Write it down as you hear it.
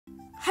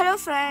Hello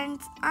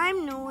friends,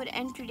 I'm Noor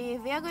and today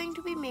we are going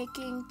to be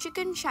making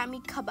chicken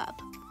shami khabab.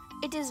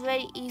 It is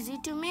very easy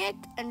to make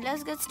and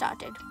let's get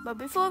started. But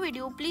before we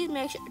do, please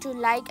make sure to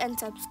like and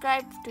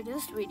subscribe to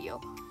this video.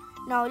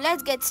 Now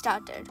let's get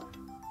started.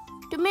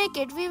 To make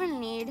it, we will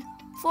need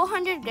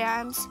 400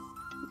 grams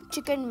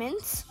chicken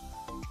mince,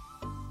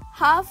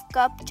 half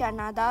cup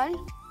chana dal,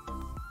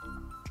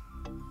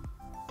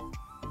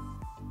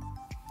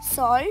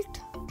 salt,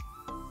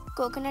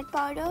 coconut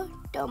powder,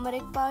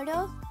 turmeric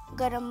powder,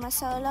 garam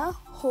masala,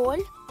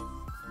 whole,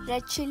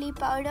 red chili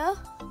powder,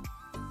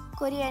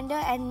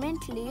 coriander and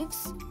mint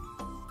leaves,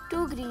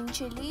 2 green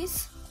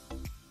chilies,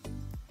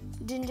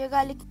 ginger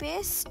garlic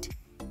paste,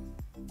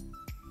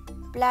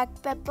 black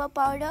pepper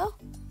powder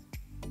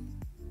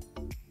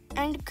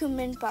and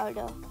cumin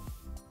powder.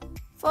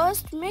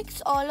 First,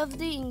 mix all of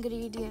the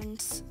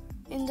ingredients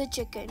in the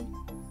chicken.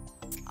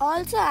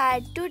 Also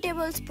add 2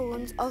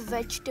 tablespoons of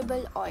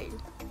vegetable oil.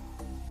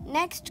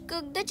 Next,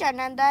 cook the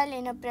chana dal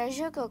in a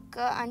pressure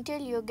cooker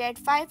until you get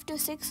 5 to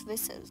 6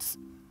 whistles.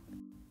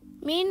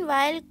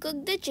 Meanwhile,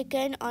 cook the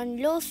chicken on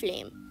low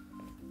flame.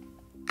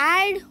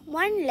 Add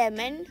 1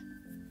 lemon.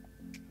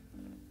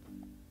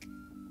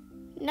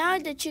 Now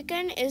the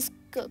chicken is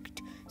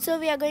cooked, so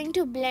we are going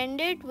to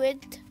blend it with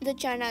the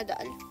chana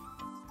dal.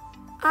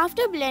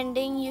 After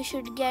blending, you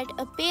should get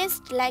a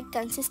paste-like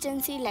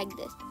consistency like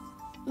this.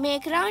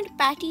 Make round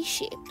patty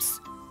shapes.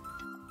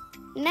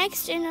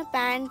 Next, in a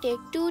pan, take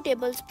 2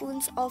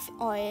 tablespoons of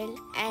oil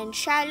and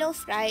shallow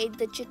fry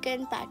the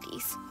chicken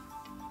patties.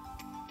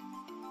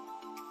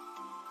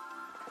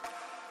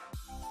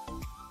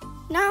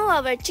 Now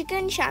our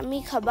chicken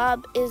shami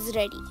khabab is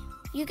ready.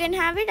 You can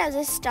have it as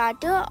a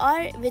starter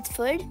or with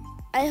food.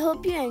 I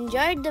hope you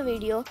enjoyed the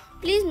video.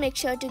 Please make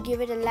sure to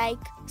give it a like,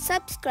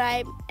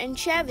 subscribe and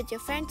share with your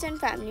friends and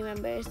family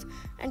members.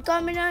 And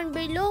comment down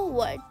below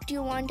what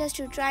you want us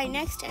to try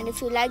next and if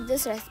you like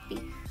this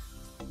recipe.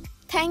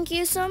 Thank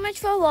you so much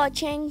for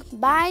watching.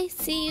 Bye.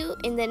 See you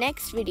in the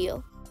next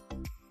video.